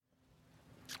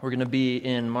We're going to be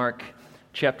in Mark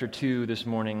chapter 2 this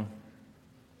morning.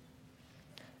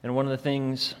 And one of the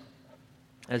things,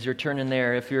 as you're turning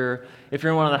there, if you're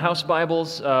in one of the house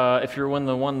Bibles, if you're in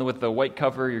the one with the white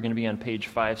cover, you're going to be on page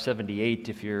 578.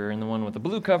 If you're in the one with the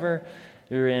blue cover,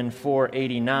 you're in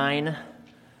 489.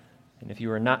 And if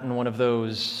you are not in one of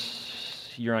those,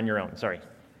 you're on your own. Sorry.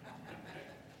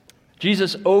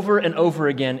 Jesus, over and over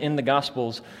again in the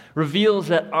Gospels, reveals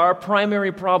that our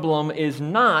primary problem is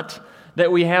not that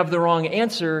we have the wrong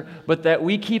answer, but that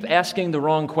we keep asking the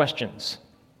wrong questions.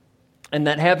 And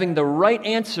that having the right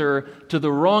answer to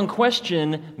the wrong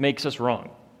question makes us wrong.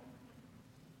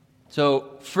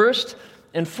 So, first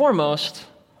and foremost,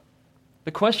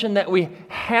 the question that we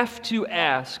have to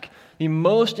ask, the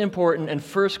most important and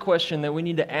first question that we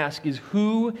need to ask is,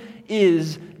 who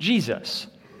is Jesus?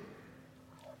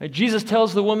 Jesus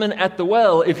tells the woman at the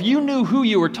well, if you knew who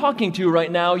you were talking to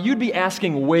right now, you'd be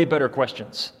asking way better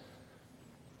questions.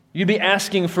 You'd be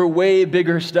asking for way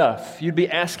bigger stuff. You'd be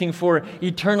asking for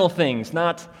eternal things,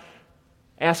 not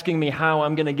asking me how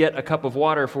I'm going to get a cup of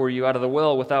water for you out of the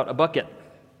well without a bucket.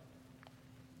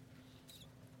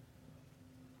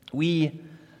 We,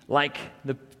 like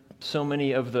so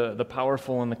many of the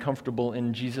powerful and the comfortable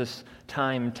in Jesus'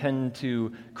 time, tend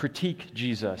to critique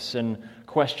Jesus and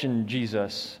question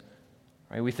Jesus.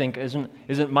 Right? We think,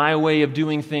 isn't my way of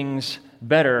doing things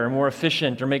better or more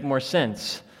efficient or make more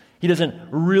sense? He doesn't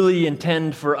really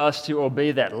intend for us to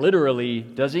obey that literally,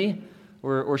 does he?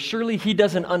 Or surely he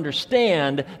doesn't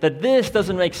understand that this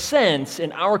doesn't make sense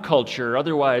in our culture,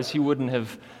 otherwise he wouldn't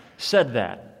have said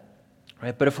that.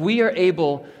 Right? But if we are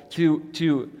able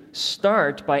to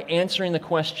start by answering the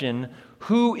question,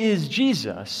 who is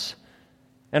Jesus,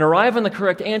 and arrive on the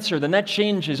correct answer, then that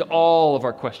changes all of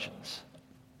our questions.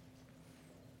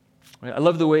 I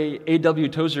love the way A.W.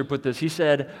 Tozer put this. He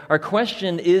said, our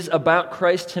question is about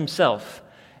Christ himself,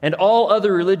 and all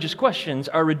other religious questions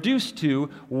are reduced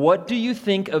to, what do you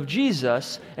think of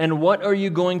Jesus, and what are you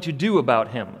going to do about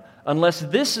him? Unless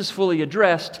this is fully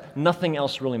addressed, nothing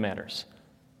else really matters.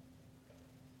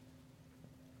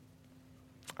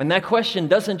 And that question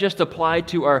doesn't just apply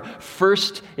to our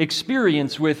first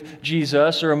experience with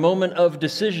Jesus or a moment of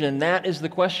decision. That is the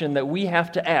question that we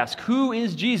have to ask. Who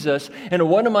is Jesus, and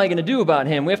what am I going to do about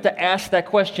him? We have to ask that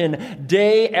question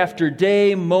day after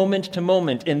day, moment to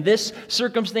moment. In this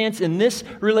circumstance, in this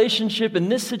relationship, in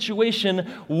this situation,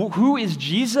 who is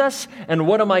Jesus, and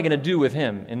what am I going to do with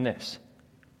him in this?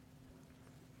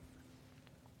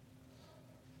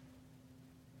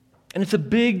 And it's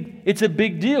a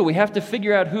big deal. We have to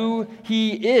figure out who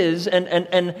he is,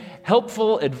 and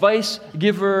helpful advice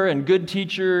giver and good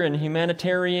teacher and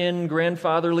humanitarian,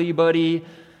 grandfatherly buddy.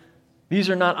 These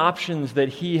are not options that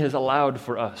he has allowed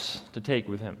for us to take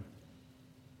with him.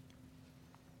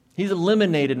 He's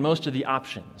eliminated most of the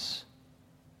options.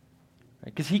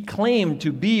 Because he claimed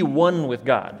to be one with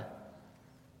God.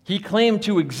 He claimed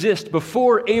to exist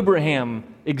before Abraham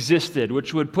existed,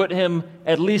 which would put him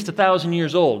at least 1,000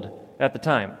 years old at the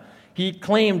time. He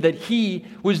claimed that he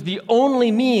was the only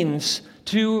means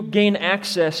to gain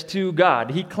access to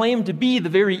God. He claimed to be the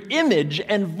very image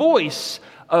and voice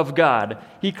of God.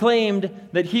 He claimed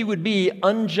that he would be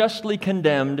unjustly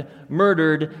condemned,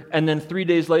 murdered, and then 3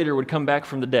 days later would come back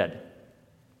from the dead.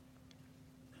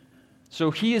 So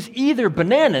he is either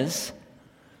bananas,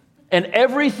 and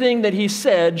everything that he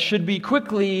said should be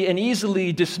quickly and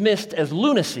easily dismissed as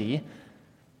lunacy,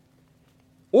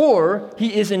 or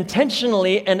he is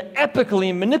intentionally and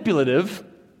epically manipulative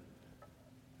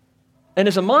and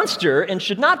is a monster and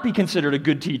should not be considered a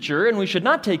good teacher, and we should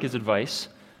not take his advice,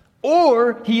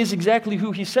 or he is exactly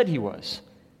who he said he was.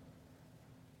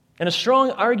 And a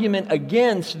strong argument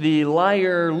against the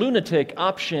liar, lunatic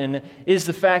option is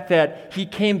the fact that he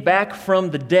came back from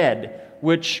the dead,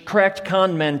 which cracked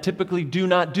con men typically do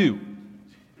not do.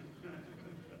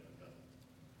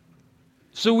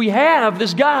 So we have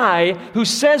this guy who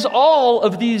says all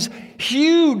of these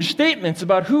huge statements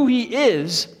about who he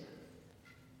is,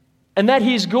 and that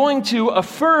he's going to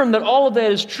affirm that all of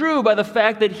that is true by the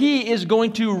fact that he is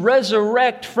going to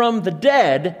resurrect from the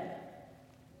dead,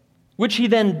 which he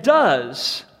then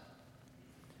does.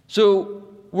 So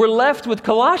we're left with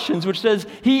Colossians, which says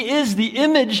he is the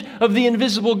image of the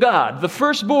invisible God, the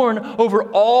firstborn over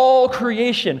all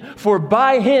creation. For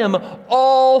by him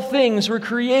all things were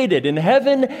created in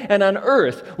heaven and on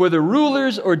earth, whether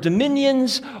rulers or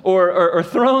dominions or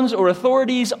thrones or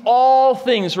authorities, all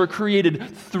things were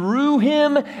created through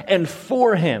him and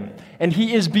for him. And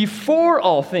he is before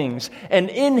all things, and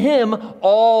in him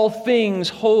all things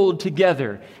hold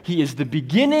together. He is the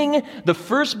beginning, the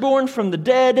firstborn from the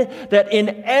dead, that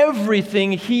in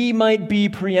everything he might be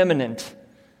preeminent.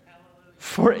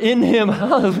 For in him,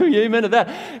 hallelujah, amen to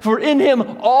that. For in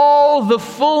him all the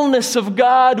fullness of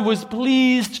God was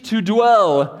pleased to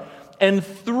dwell, and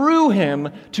through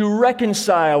him to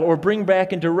reconcile or bring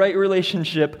back into right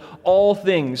relationship all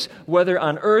things, whether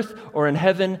on earth or in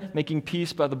heaven, making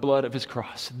peace by the blood of his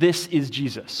cross. This is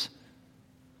Jesus.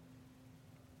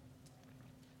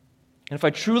 And if I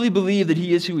truly believe that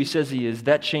he is who he says he is,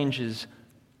 that changes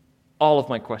all of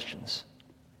my questions.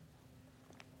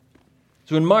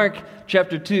 So in Mark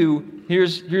chapter 2,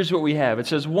 here's what we have. It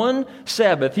says, one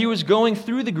Sabbath he was going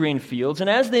through the grain fields, and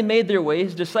as they made their way,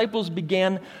 his disciples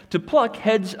began to pluck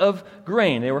heads of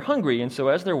grain. They were hungry, and so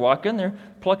as they're walking, they're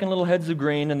plucking little heads of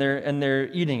grain, and they're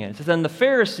eating it. It says, then the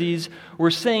Pharisees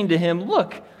were saying to him,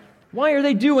 look, why are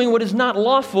they doing what is not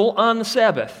lawful on the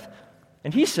Sabbath?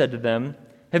 And he said to them,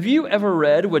 have you ever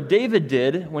read what David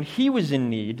did when he was in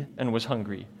need and was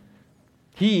hungry?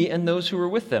 He and those who were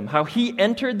with them, how he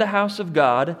entered the house of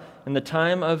God in the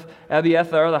time of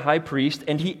Abiathar the high priest,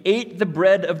 and he ate the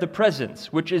bread of the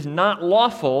presence, which is not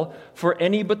lawful for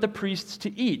any but the priests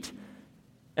to eat.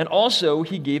 And also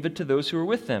he gave it to those who were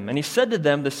with them. And he said to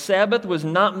them, the Sabbath was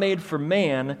not made for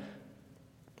man,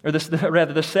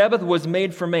 the Sabbath was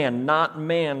made for man, not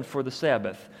man for the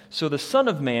Sabbath. So the Son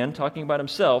of Man, talking about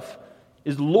himself,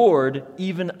 is Lord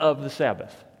even of the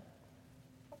Sabbath.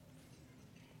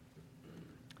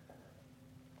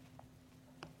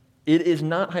 It is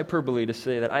not hyperbole to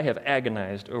say that I have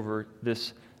agonized over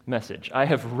this message. I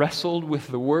have wrestled with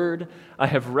the Word. I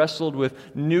have wrestled with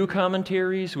new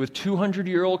commentaries, with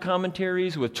 200-year-old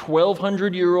commentaries, with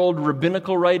 1,200-year-old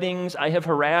rabbinical writings. I have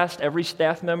harassed every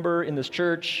staff member in this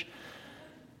church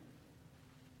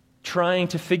trying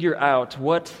to figure out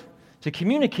what to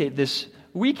communicate this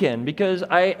weekend, because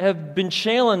I have been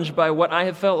challenged by what I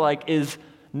have felt like is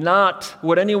not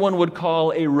what anyone would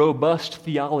call a robust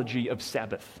theology of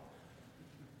Sabbath.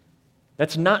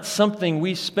 That's not something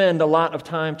we spend a lot of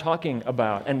time talking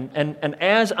about. And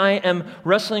as I am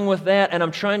wrestling with that and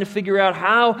I'm trying to figure out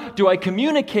how do I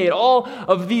communicate all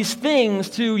of these things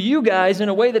to you guys in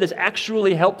a way that is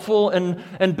actually helpful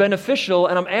and beneficial,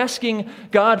 and I'm asking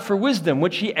God for wisdom,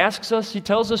 which he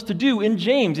tells us to do in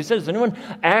James. He says, anyone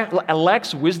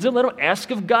lacks wisdom, let him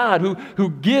ask of God, who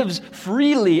gives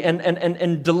freely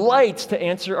and delights to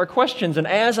answer our questions. And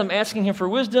as I'm asking him for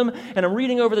wisdom and I'm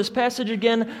reading over this passage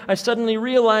again, I suddenly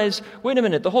realize, wait a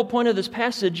minute, the whole point of this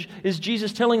passage is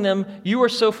Jesus telling them, you are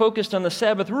so focused on the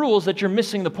Sabbath rules that you're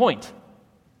missing the point.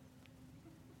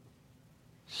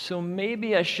 So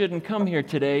maybe I shouldn't come here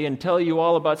today and tell you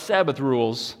all about Sabbath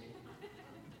rules,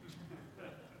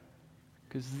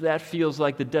 because that feels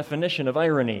like the definition of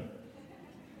irony.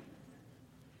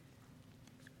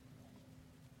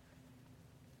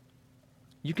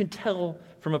 You can tell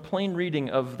from a plain reading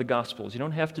of the Gospels. You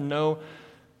don't have to know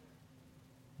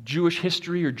Jewish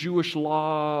history or Jewish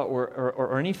law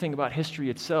or anything about history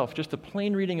itself. Just a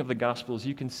plain reading of the Gospels,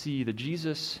 you can see that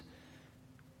Jesus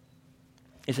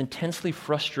is intensely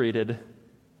frustrated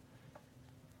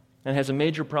and has a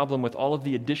major problem with all of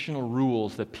the additional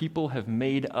rules that people have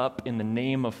made up in the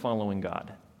name of following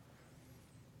God.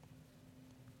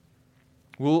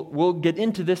 We'll get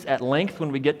into this at length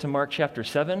when we get to Mark chapter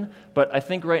 7, but I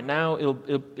think right now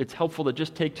it's helpful to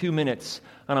just take 2 minutes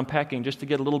on unpacking just to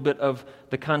get a little bit of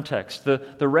the context.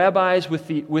 The rabbis with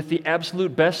the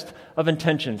absolute best of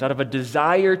intentions, out of a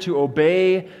desire to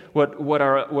obey what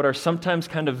are sometimes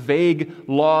kind of vague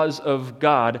laws of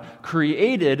God,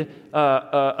 created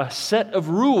a set of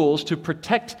rules to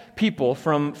protect people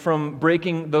from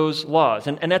breaking those laws.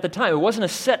 And at the time, it wasn't a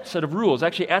set of rules.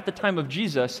 Actually, at the time of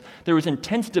Jesus, there was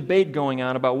intense debate going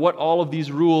on about what all of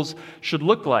these rules should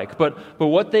look like. But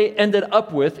what they ended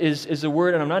up with is a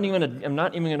word, and I'm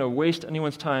not even going to waste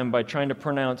anyone's time by trying to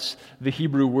pronounce the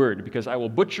Hebrew word, because I will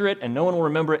butcher it and no one will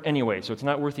remember it anyway, so it's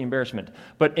not worth the embarrassment.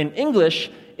 But in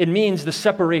English, it means the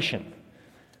separation.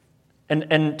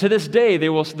 And to this day,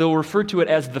 they'll refer to it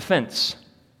as the fence.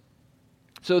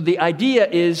 So the idea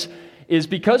is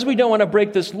because we don't want to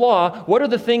break this law, what are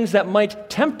the things that might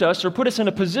tempt us or put us in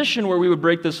a position where we would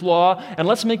break this law? And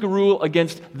let's make a rule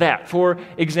against that. For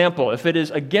example, if it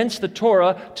is against the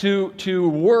Torah to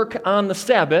work on the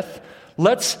Sabbath,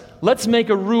 let's make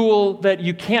a rule that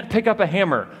you can't pick up a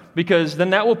hammer, because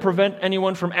then that will prevent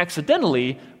anyone from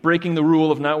accidentally breaking the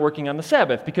rule of not working on the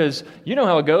Sabbath. Because you know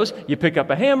how it goes. You pick up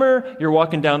a hammer, you're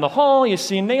walking down the hall, you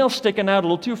see a nail sticking out a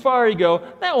little too far, you go,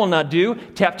 that will not do.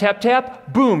 Tap, tap,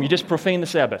 tap, boom, you just profane the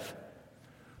Sabbath.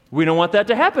 We don't want that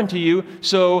to happen to you,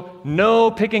 so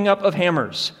no picking up of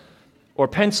hammers. or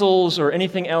pencils or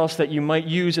anything else that you might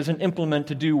use as an implement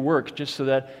to do work just so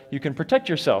that you can protect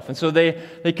yourself. And so they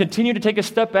continue to take a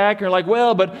step back and are like,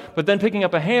 well, but then picking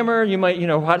up a hammer, you might,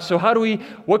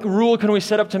 what rule can we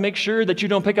set up to make sure that you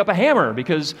don't pick up a hammer?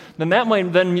 Because then that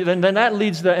might, then that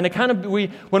leads and it kind of,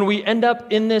 when we end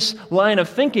up in this line of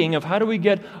thinking of how do we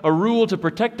get a rule to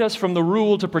protect us from the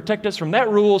rule, to protect us from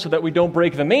that rule so that we don't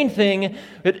break the main thing,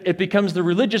 it becomes the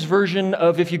religious version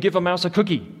of if you give a mouse a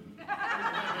cookie.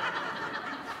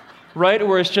 Right?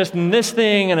 Where it's just this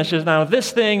thing, and it's just now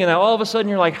this thing, and now all of a sudden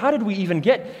you're like, how did we even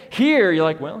get here? You're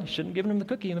like, well, you shouldn't have given him the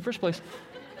cookie in the first place.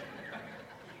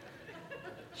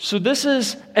 So this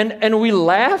is, and we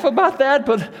laugh about that,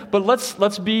 but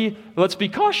let's be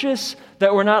cautious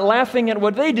that we're not laughing at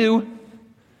what they do.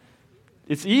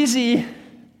 It's easy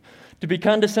to be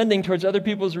condescending towards other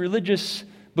people's religious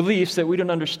beliefs that we don't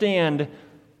understand,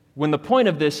 when the point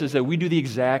of this is that we do the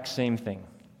exact same thing.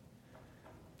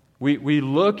 We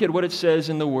look at what it says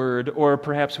in the Word, or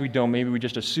perhaps we don't, maybe we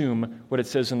just assume what it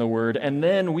says in the Word, and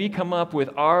then we come up with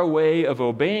our way of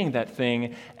obeying that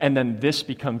thing, and then this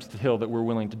becomes the hill that we're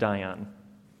willing to die on.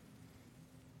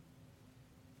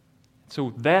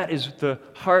 So that is the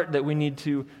heart that we need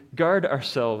to guard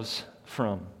ourselves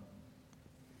from.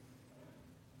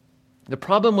 The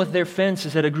problem with their fence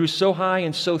is that it grew so high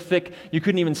and so thick you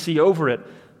couldn't even see over it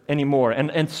anymore.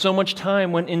 And so much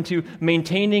time went into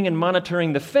maintaining and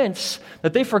monitoring the fence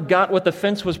that they forgot what the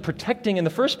fence was protecting in the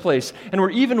first place, and were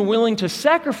even willing to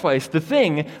sacrifice the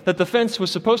thing that the fence was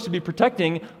supposed to be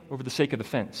protecting over the sake of the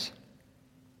fence.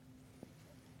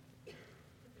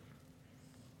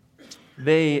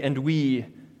 They and we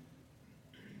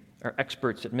are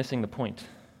experts at missing the point.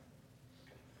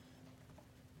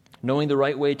 Knowing the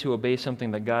right way to obey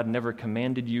something that God never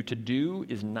commanded you to do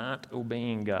is not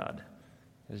obeying God,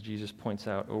 as Jesus points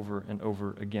out over and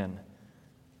over again.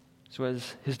 So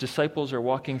as his disciples are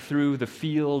walking through the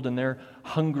field and they're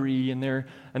hungry and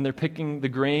they're picking the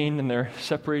grain and they're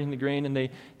separating the grain and they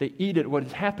eat it, what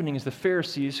is happening is the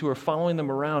Pharisees who are following them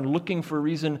around looking for a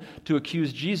reason to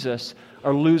accuse Jesus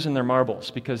are losing their marbles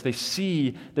because they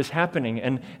see this happening.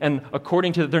 And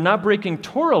according to, they're not breaking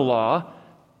Torah law,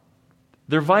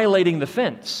 they're violating the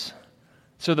fence.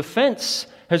 So the fence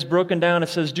has broken down. It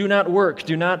says, do not work,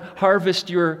 do not harvest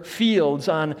your fields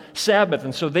on Sabbath.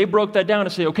 And so they broke that down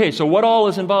and say, okay, so what all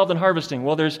is involved in harvesting?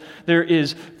 Well, there's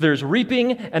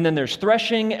reaping, and then there's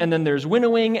threshing, and then there's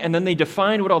winnowing, and then they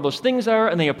defined what all those things are,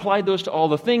 and they applied those to all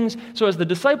the things. So as the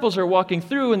disciples are walking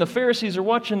through and the Pharisees are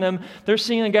watching them, they're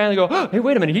seeing a guy and they go, oh, hey,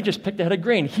 wait a minute, he just picked a head of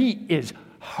grain. He is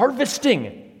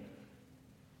harvesting.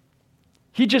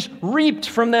 He just reaped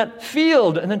from that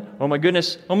field. And then, oh my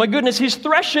goodness, he's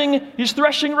threshing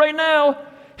right now.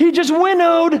 He just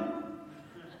winnowed.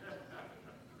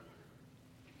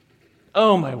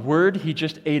 Oh my word, he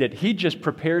just ate it. He just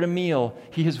prepared a meal.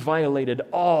 He has violated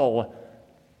all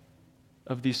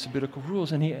of these sabbatical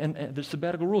rules, and the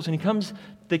sabbatical rules. And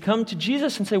they come to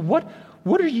Jesus and say, What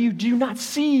are you? Do you not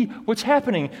see what's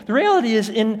happening? The reality is,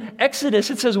 in Exodus,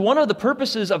 it says one of the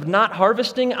purposes of not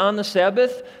harvesting on the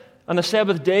Sabbath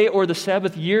day or the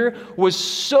Sabbath year, was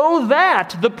so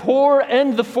that the poor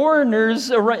and the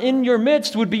foreigners in your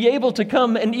midst would be able to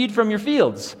come and eat from your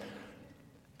fields.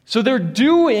 So they're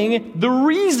doing one of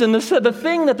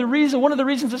the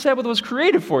reasons the Sabbath was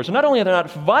created for. So not only are they not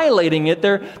violating it,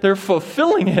 they're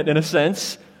fulfilling it in a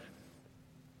sense.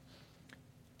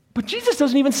 But Jesus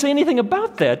doesn't even say anything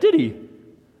about that, did he?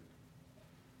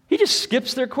 He just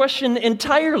skips their question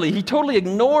entirely. He totally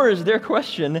ignores their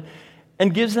question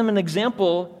and gives them an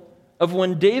example of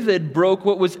when David broke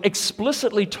what was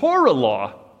explicitly Torah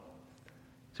law.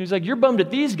 So he's like, you're bummed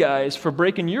at these guys for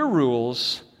breaking your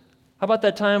rules. How about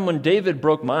that time when David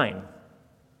broke mine?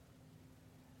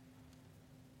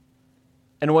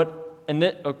 Okay,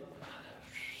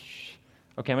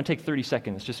 I'm going to take 30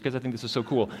 seconds just because I think this is so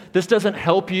cool. This doesn't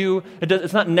help you.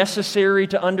 It's not necessary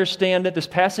to understand this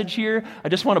passage here. I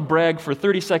just want to brag for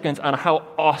 30 seconds on how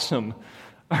awesome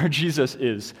our Jesus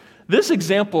is. This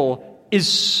example is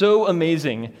so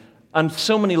amazing on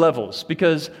so many levels,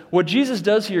 because what Jesus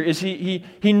does here is he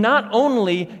not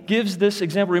only gives this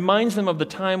example, reminds them of the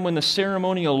time when the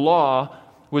ceremonial law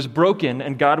was broken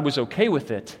and God was okay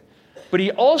with it, but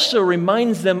he also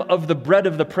reminds them of the bread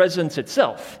of the presence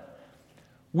itself,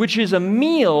 which is a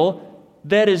meal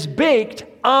that is baked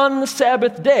on the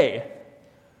Sabbath day.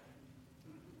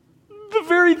 The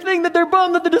very thing that they're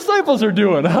bummed that the disciples are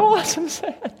doing. How awesome is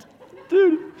that?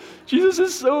 Dude, Jesus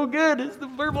is so good. It's the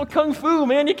verbal kung fu,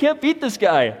 man. You can't beat this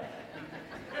guy.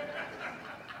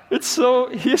 He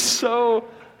is so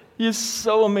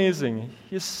amazing.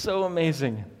 He is so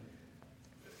amazing.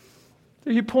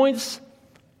 He points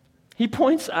He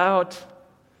points out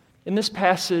in this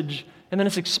passage, and then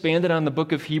it's expanded on the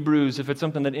book of Hebrews if it's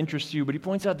something that interests you, but he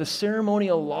points out the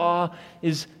ceremonial law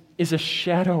is a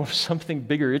shadow of something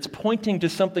bigger. It's pointing to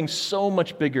something so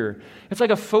much bigger. It's like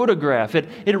a photograph.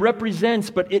 It represents,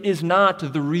 but it is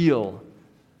not the real.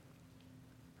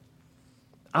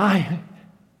 I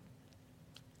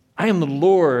am the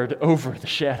Lord over the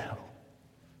shadow.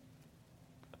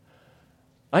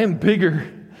 I am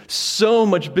bigger, so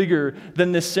much bigger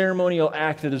than this ceremonial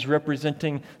act that is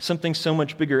representing something so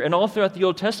much bigger. And all throughout the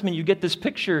Old Testament, you get this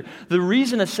picture. The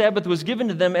reason a Sabbath was given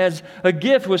to them as a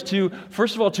gift was to,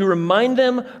 first of all, to remind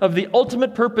them of the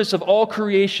ultimate purpose of all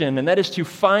creation, and that is to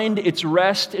find its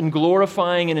rest in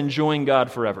glorifying and enjoying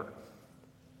God forever.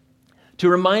 To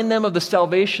remind them of the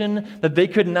salvation that they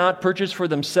could not purchase for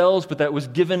themselves, but that was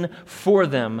given for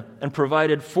them and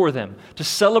provided for them. To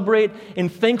celebrate in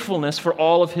thankfulness for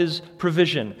all of His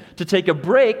provision. To take a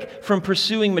break from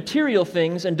pursuing material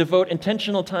things and devote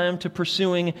intentional time to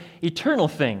pursuing eternal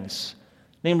things,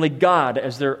 namely God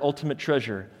as their ultimate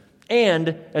treasure,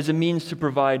 and as a means to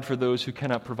provide for those who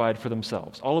cannot provide for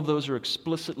themselves. All of those are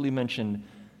explicitly mentioned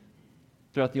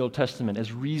throughout the Old Testament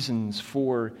as reasons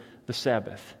for the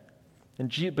Sabbath.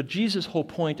 But Jesus' whole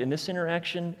point in this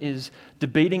interaction is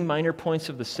debating minor points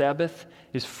of the Sabbath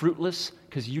is fruitless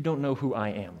because you don't know who I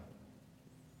am.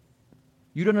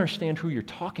 You don't understand who you're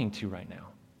talking to right now.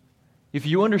 If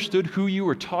you understood who you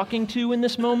were talking to in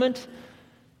this moment,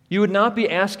 you would not be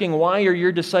asking, why are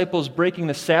your disciples breaking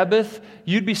the Sabbath?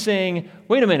 You'd be saying,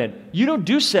 wait a minute, you don't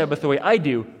do Sabbath the way I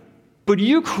do, but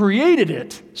you created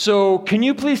it. So can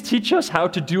you please teach us how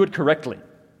to do it correctly?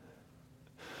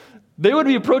 They would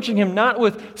be approaching him not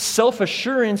with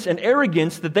self-assurance and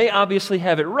arrogance that they obviously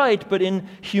have it right, but in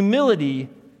humility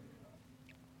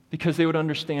because they would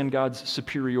understand God's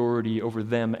superiority over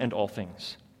them and all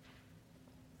things.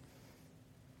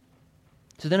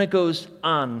 So then it goes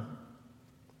on.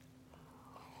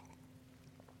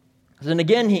 Then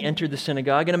again he entered the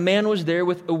synagogue, and a man was there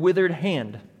with a withered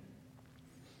hand.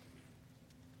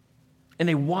 And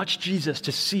they watched Jesus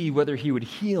to see whether he would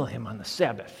heal him on the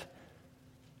Sabbath.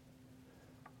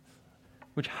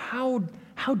 Which,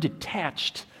 how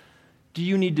detached do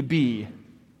you need to be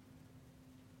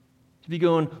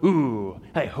going, ooh,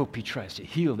 I hope he tries to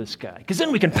heal this guy, because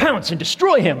then we can pounce and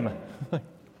destroy him. Like,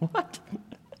 what?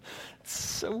 It's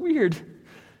so weird.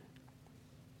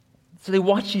 So they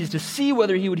watched Jesus to see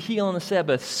whether he would heal on the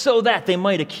Sabbath, so that they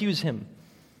might accuse him.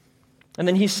 And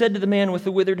then he said to the man with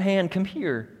the withered hand, come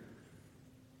here.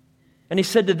 And he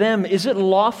said to them, is it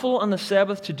lawful on the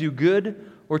Sabbath to do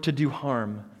good or to do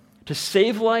harm? To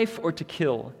save life or to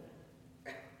kill?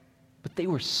 But they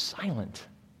were silent.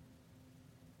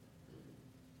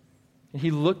 And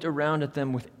he looked around at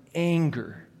them with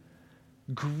anger,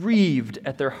 grieved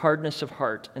at their hardness of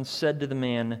heart, and said to the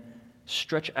man,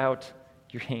 stretch out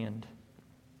your hand.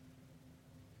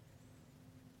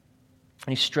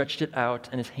 And he stretched it out,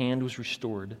 and his hand was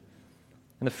restored.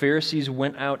 And the Pharisees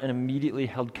went out and immediately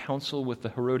held counsel with the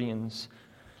Herodians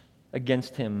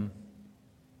against him,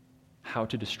 how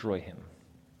to destroy him.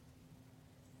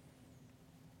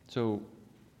 So,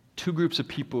 two groups of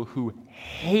people who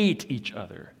hate each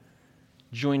other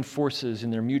join forces in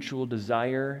their mutual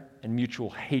desire and mutual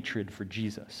hatred for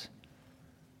Jesus.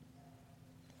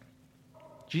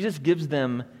 Jesus gives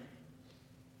them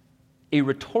a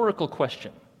rhetorical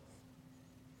question.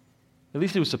 At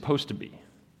least it was supposed to be.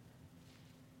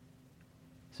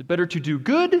 Is it better to do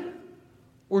good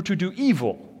or to do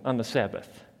evil on the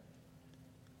Sabbath?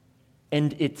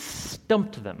 And it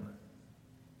stumped them.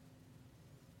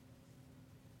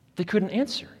 They couldn't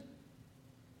answer.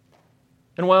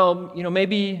 And while,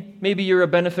 maybe you're a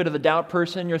benefit of the doubt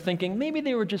person, you're thinking, maybe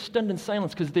they were just stunned in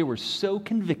silence because they were so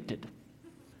convicted.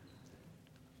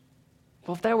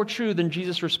 Well, if that were true, then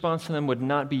Jesus' response to them would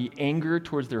not be anger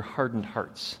towards their hardened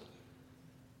hearts.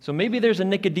 So maybe there's a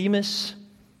Nicodemus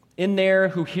in there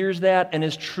who hears that and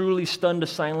is truly stunned to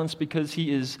silence because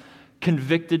he is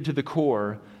convicted to the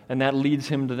core, and that leads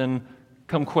him to then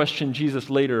come question Jesus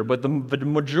later. But the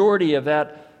majority of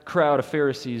that crowd of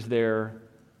Pharisees there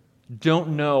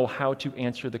don't know how to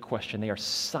answer the question. They are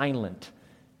silent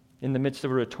in the midst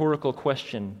of a rhetorical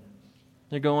question.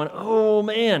 They're going, oh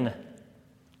man,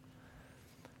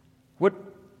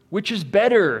 which is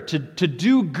better, to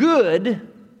do good,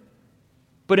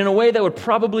 but in a way that would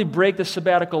probably break the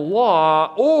sabbatical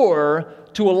law, or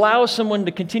to allow someone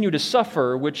to continue to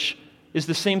suffer, which is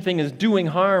the same thing as doing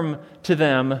harm to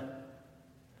them,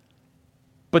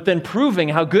 but then proving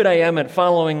how good I am at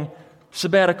following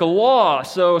sabbatical law.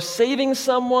 So saving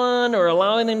someone or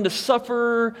allowing them to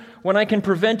suffer when I can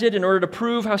prevent it in order to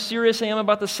prove how serious I am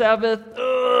about the Sabbath,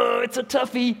 it's a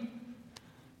toughie.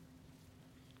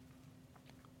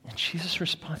 And Jesus'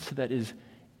 response to that is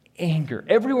anger.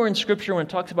 Everywhere in Scripture when it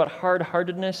talks about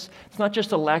hard-heartedness, it's not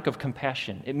just a lack of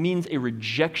compassion. It means a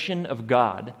rejection of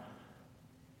God,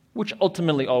 which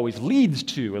ultimately always leads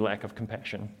to a lack of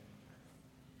compassion.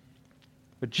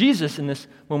 But Jesus in this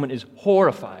moment is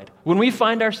horrified. When we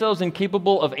find ourselves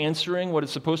incapable of answering what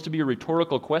is supposed to be a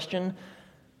rhetorical question,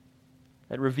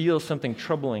 that reveals something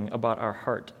troubling about our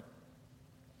heart.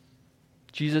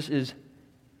 Jesus is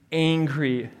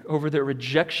angry over the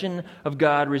rejection of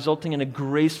God, resulting in a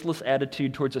graceless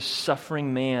attitude towards a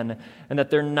suffering man, and that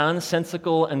their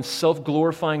nonsensical and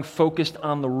self-glorifying focus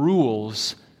on the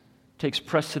rules takes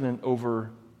precedent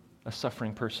over a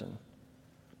suffering person.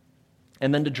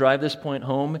 And then to drive this point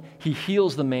home, he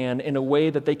heals the man in a way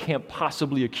that they can't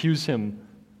possibly accuse him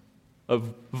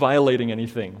of violating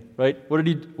anything, right? What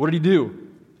did he do?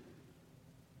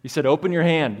 He said, "Open your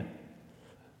hand."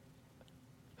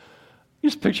 You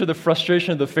just picture the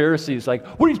frustration of the Pharisees, like,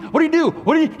 what did he do?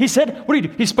 He said, what did he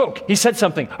do? He spoke. He said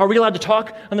something. Are we allowed to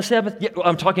talk on the Sabbath? Yeah,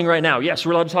 I'm talking right now. Yes,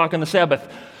 we're allowed to talk on the Sabbath.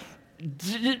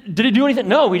 Did he do anything?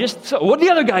 No, what did the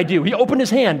other guy do? He opened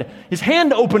his hand. His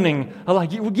hand opening. I'm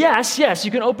like, yes, you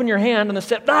can open your hand on the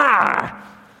Sabbath.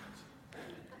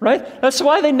 Right? That's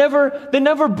why they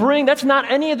never bring, that's not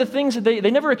any of the things that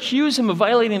they never accuse him of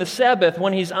violating the Sabbath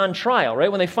when he's on trial,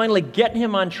 right? When they finally get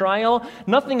him on trial,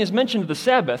 nothing is mentioned of the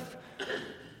Sabbath.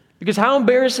 Because how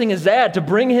embarrassing is that to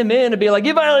bring him in and be like,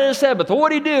 you violated the Sabbath. Well,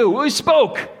 what did he do? Well, he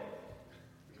spoke.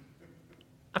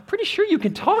 I'm pretty sure you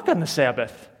can talk on the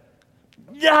Sabbath.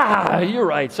 Yeah, you're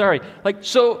right. Sorry.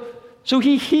 So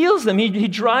he heals them. He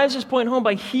drives his point home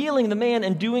by healing the man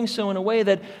and doing so in a way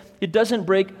that it doesn't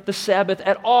break the Sabbath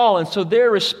at all. And so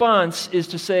their response is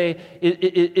to say,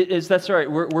 that's all right.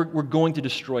 We're going to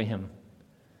destroy him.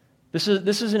 This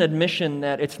is an admission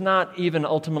that it's not even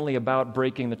ultimately about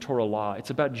breaking the Torah law. It's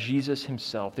about Jesus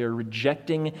himself. They're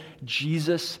rejecting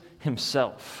Jesus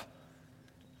himself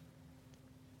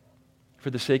for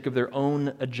the sake of their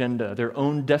own agenda, their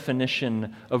own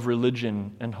definition of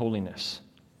religion and holiness.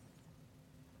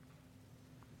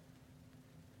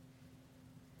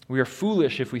 We are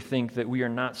foolish if we think that we are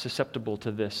not susceptible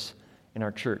to this in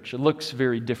our church. It looks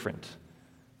very different.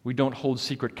 We don't hold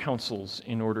secret councils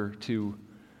in order to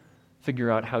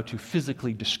figure out how to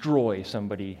physically destroy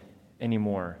somebody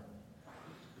anymore.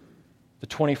 The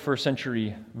 21st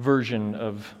century version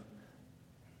of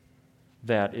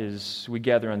that is we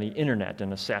gather on the internet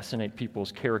and assassinate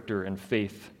people's character and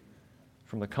faith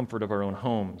from the comfort of our own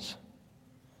homes.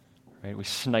 Right? We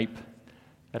snipe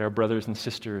at our brothers and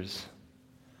sisters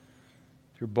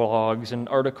through blogs and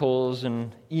articles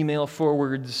and email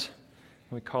forwards.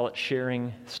 We call it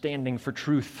sharing, standing for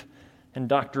truth and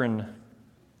doctrine.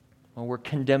 Well, we're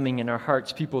condemning in our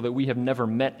hearts people that we have never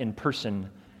met in person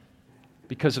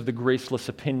because of the graceless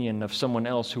opinion of someone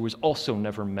else who has also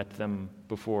never met them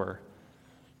before.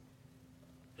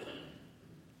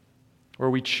 Or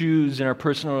we choose in our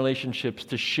personal relationships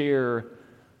to share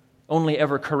only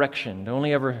ever correction, to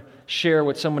only ever share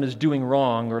what someone is doing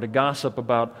wrong, or to gossip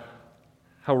about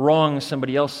how wrong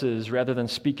somebody else is rather than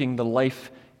speaking the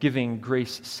life-giving,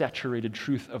 grace-saturated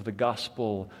truth of the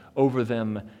gospel over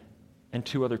them and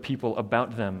to other people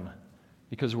about them,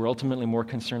 because we're ultimately more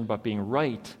concerned about being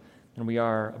right than we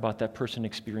are about that person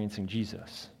experiencing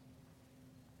Jesus.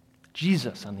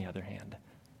 Jesus, on the other hand,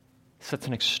 sets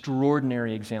an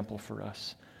extraordinary example for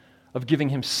us of giving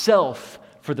himself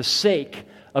for the sake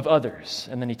of others,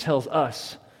 and then he tells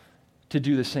us to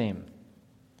do the same.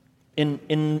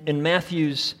 In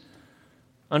Matthew's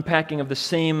unpacking of the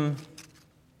same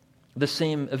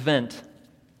event,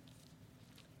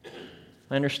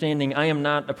 my understanding, I am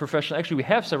not a professional. Actually, we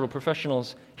have several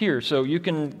professionals here, so you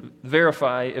can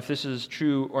verify if this is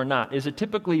true or not. Is it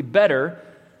typically better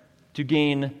to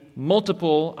gain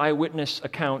multiple eyewitness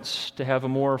accounts to have a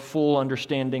more full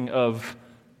understanding of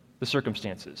the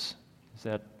circumstances? Is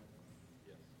that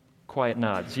quiet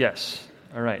nods? Yes.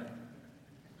 All right.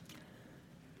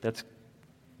 That's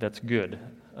good.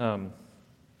 That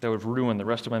would have ruined the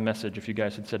rest of my message if you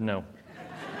guys had said no.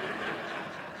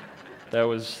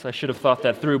 I should have thought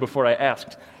that through before I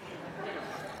asked.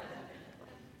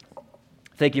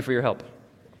 Thank you for your help.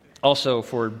 Also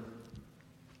for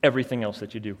everything else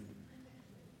that you do.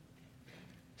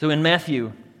 So in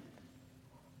Matthew,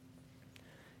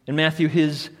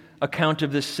 his account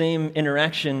of this same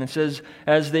interaction, it says,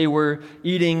 as they were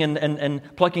eating and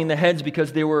plucking the heads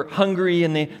because they were hungry,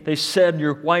 and they said,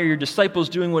 why are your disciples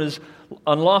doing what is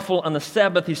unlawful on the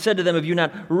Sabbath. He said to them, have you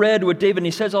not read what David, and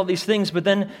he says all these things, but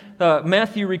then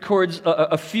Matthew records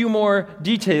a few more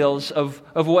details of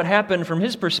what happened from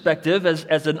his perspective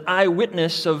as an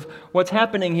eyewitness of what's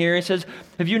happening here. He says,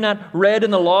 have you not read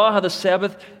in the law how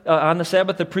on the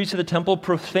Sabbath the priests of the temple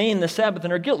profane the Sabbath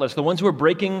and are guiltless? The ones who are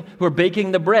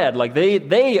baking the bread, like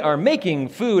they are making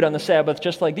food on the Sabbath,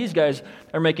 just like these guys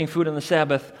are making food on the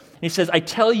Sabbath. And he says, I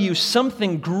tell you,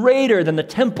 something greater than the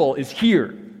temple is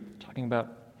here. Talking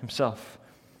about himself.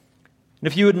 And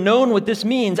if you had known what this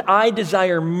means, I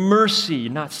desire mercy,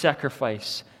 not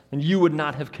sacrifice, then you would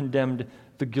not have condemned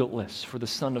the guiltless, for the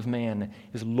Son of Man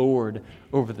is Lord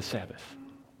over the Sabbath.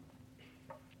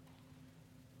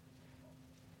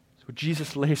 So what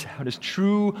Jesus lays out is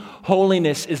true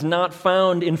holiness is not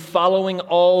found in following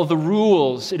all the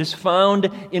rules. It is found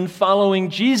in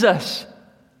following Jesus.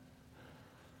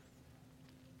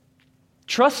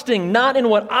 Trusting not in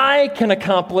what I can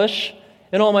accomplish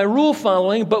in all my rule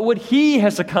following, but what He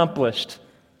has accomplished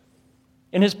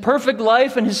in His perfect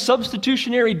life and His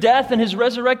substitutionary death and His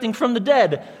resurrecting from the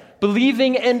dead,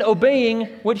 believing and obeying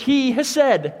what He has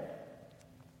said.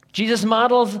 Jesus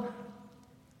models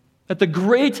that the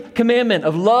great commandment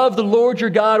of love the Lord your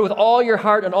God with all your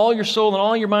heart and all your soul and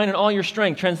all your mind and all your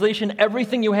strength. Translation,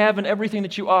 everything you have and everything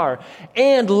that you are.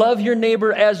 And love your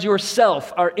neighbor as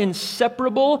yourself are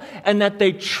inseparable, and that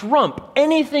they trump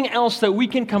anything else that we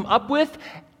can come up with,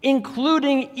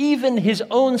 including even His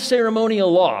own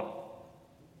ceremonial law.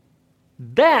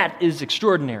 That is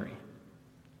extraordinary.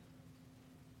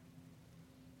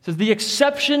 It says the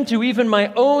exception to even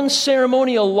my own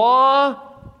ceremonial law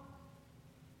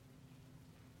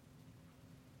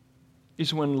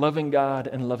is when loving God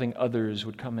and loving others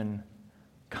would come in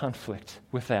conflict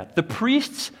with that. The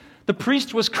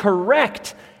priest was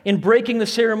correct in breaking the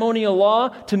ceremonial law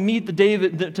to meet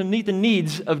the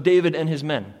needs of David and his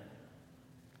men.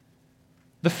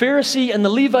 The Pharisee and the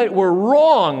Levite were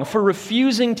wrong for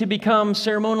refusing to become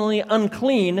ceremonially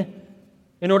unclean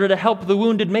in order to help the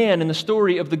wounded man in the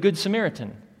story of the Good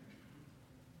Samaritan.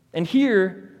 And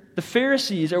here, the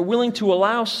Pharisees are willing to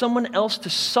allow someone else to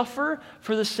suffer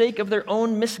for the sake of their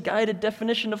own misguided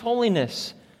definition of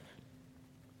holiness.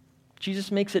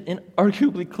 Jesus makes it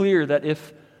inarguably clear that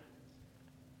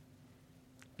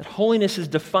that holiness is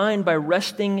defined by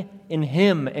resting in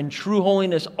Him, and true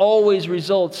holiness always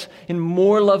results in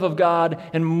more love of God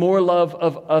and more love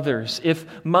of others. If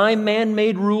my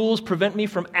man-made rules prevent me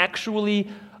from actually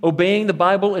obeying the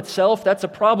Bible itself, that's a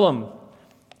problem.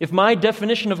 If my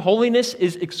definition of holiness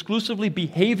is exclusively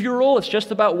behavioral, it's just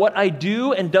about what I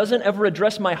do and doesn't ever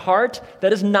address my heart,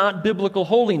 that is not biblical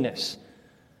holiness.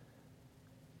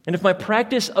 And if my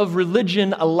practice of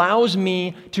religion allows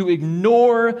me to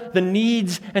ignore the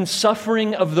needs and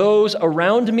suffering of those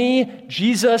around me,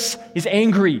 Jesus is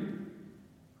angry.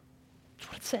 That's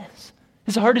what it says.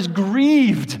 His heart is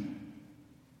grieved.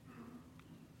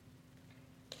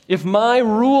 If my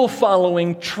rule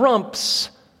following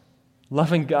trumps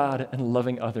loving God and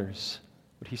loving others,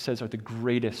 what He says are the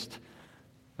greatest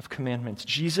of commandments.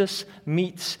 Jesus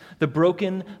meets the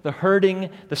broken, the hurting,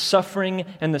 the suffering,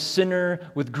 and the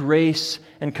sinner with grace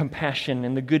and compassion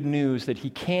and the good news that He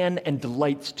can and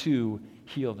delights to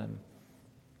heal them.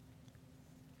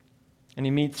 And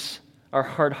He meets our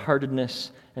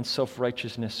hard-heartedness and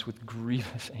self-righteousness with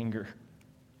grievous anger.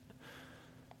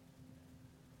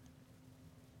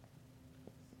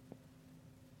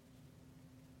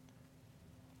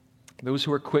 Those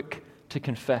who are quick to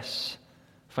confess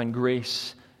find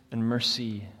grace and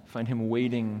mercy, find Him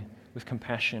waiting with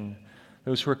compassion.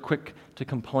 Those who are quick to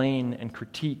complain and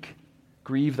critique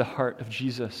grieve the heart of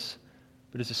Jesus.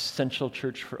 But it's essential,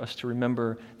 church, for us to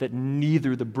remember that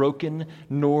neither the broken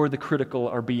nor the critical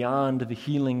are beyond the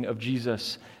healing of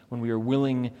Jesus when we are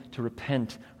willing to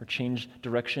repent or change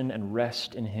direction and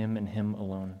rest in Him and Him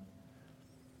alone.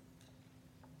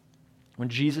 When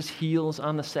Jesus heals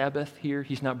on the Sabbath here,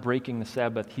 He's not breaking the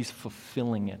Sabbath, He's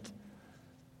fulfilling it.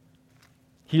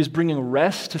 He is bringing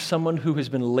rest to someone who has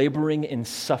been laboring in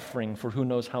suffering for who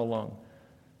knows how long.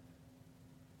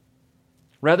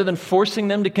 Rather than forcing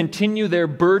them to continue their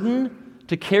burden,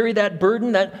 to carry that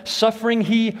burden, that suffering,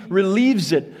 He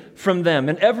relieves it from them.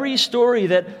 And every story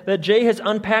that Jay has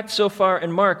unpacked so far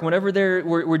in Mark, whenever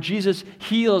where Jesus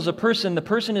heals a person, the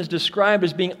person is described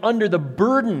as being under the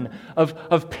burden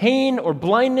of pain or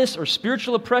blindness or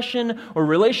spiritual oppression or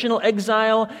relational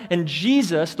exile. And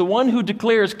Jesus, the one who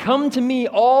declares, "Come to me,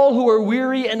 all who are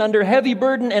weary and under heavy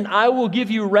burden, and I will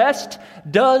give you rest,"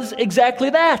 does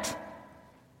exactly that.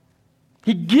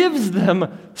 He gives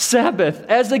them Sabbath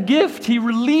as a gift. He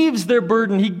relieves their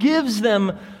burden. He gives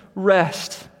them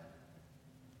rest.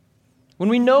 When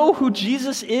we know who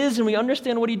Jesus is and we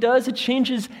understand what he does, it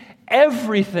changes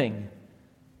everything.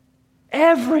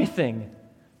 Everything.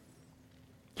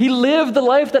 He lived the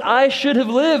life that I should have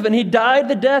lived, and he died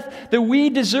the death that we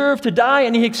deserve to die,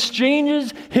 and he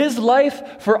exchanges his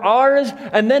life for ours,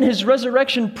 and then his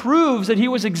resurrection proves that he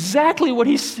was exactly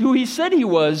who he said he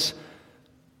was,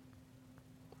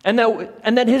 and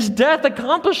that his death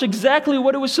accomplished exactly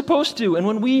what it was supposed to. And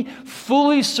when we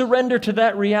fully surrender to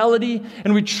that reality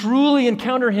and we truly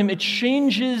encounter him, it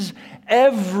changes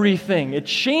everything. It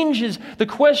changes the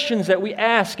questions that we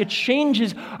ask. It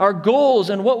changes our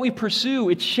goals and what we pursue.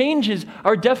 It changes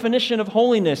our definition of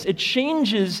holiness. It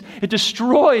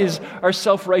destroys our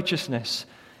self-righteousness.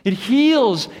 He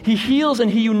heals and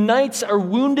he unites our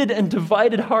wounded and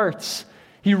divided hearts.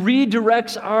 He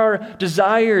redirects our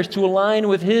desires to align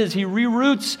with his. He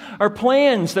reroutes our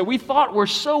plans that we thought were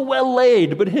so well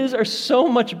laid, but his are so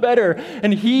much better.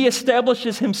 And he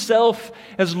establishes himself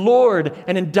as Lord.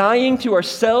 And in dying to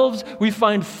ourselves, we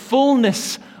find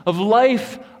fullness of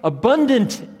life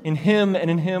abundant in him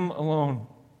and in him alone.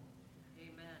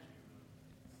 Amen.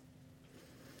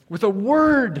 With a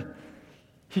word,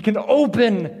 he can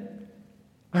open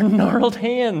our gnarled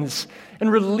hands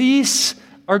and release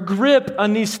our grip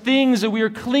on these things that we are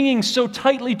clinging so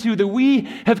tightly to, that we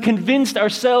have convinced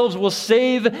ourselves will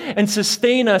save and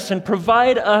sustain us and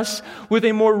provide us with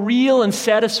a more real and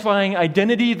satisfying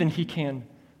identity than he can.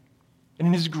 And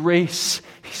in his grace,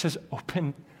 he says,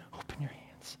 open your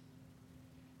hands.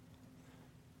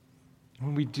 And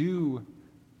when we do,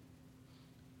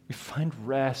 we find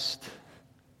rest.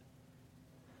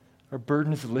 Our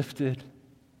burden is lifted.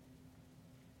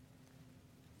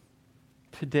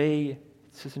 Today,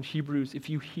 it says in Hebrews, if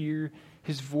you hear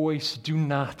his voice, do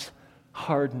not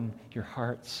harden your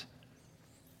hearts.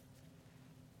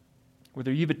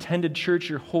 Whether you've attended church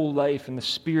your whole life and the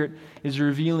Spirit is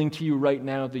revealing to you right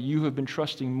now that you have been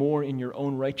trusting more in your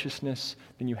own righteousness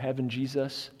than you have in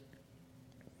Jesus,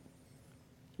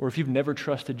 or if you've never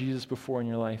trusted Jesus before in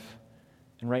your life,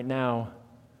 and right now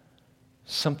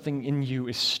something in you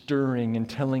is stirring and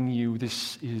telling you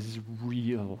this is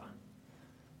real.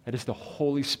 That is the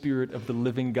Holy Spirit of the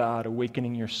living God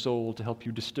awakening your soul to help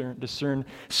you discern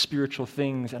spiritual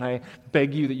things. And I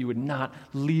beg you that you would not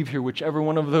leave here, whichever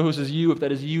one of those is you. If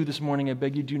that is you this morning, I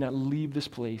beg you, do not leave this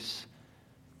place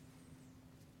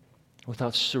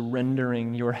without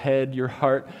surrendering your head, your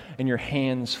heart, and your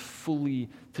hands fully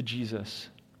to Jesus.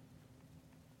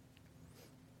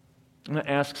 I'm going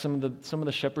to ask some of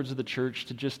the shepherds of the church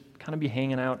to just kind of be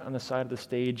hanging out on the side of the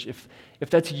stage. If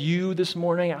that's you this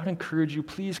morning, I would encourage you,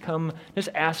 please come. Just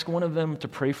ask one of them to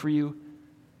pray for you.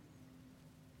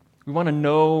 We want to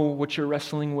know what you're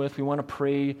wrestling with. We want to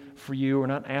pray for you. We're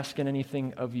not asking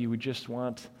anything of you. We just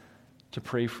want to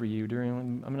pray for you.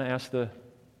 I'm going to ask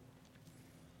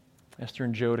Esther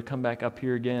and Joe to come back up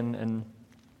here again, and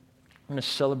we're going to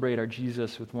celebrate our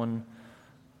Jesus with one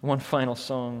final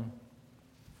song.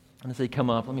 And as they come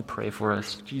up, let me pray for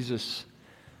us. Jesus,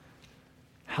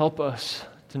 help us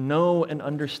to know and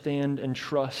understand and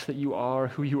trust that you are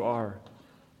who you are.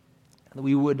 That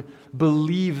we would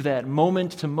believe that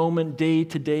moment to moment, day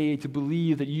to day, to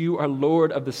believe that you are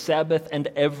Lord of the Sabbath and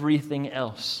everything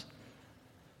else.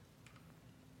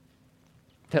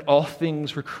 That all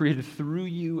things were created through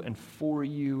you and for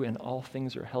you, and all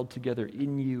things are held together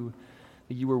in you.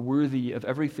 That you are worthy of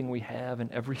everything we have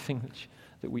and everything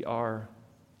that we are,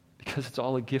 because it's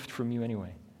all a gift from you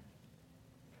anyway.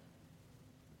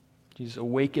 Jesus,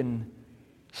 awaken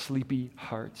sleepy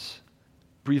hearts.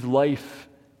 Breathe life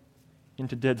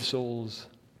into dead souls.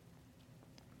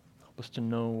 Help us to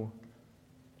know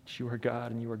that you are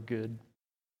God and you are good.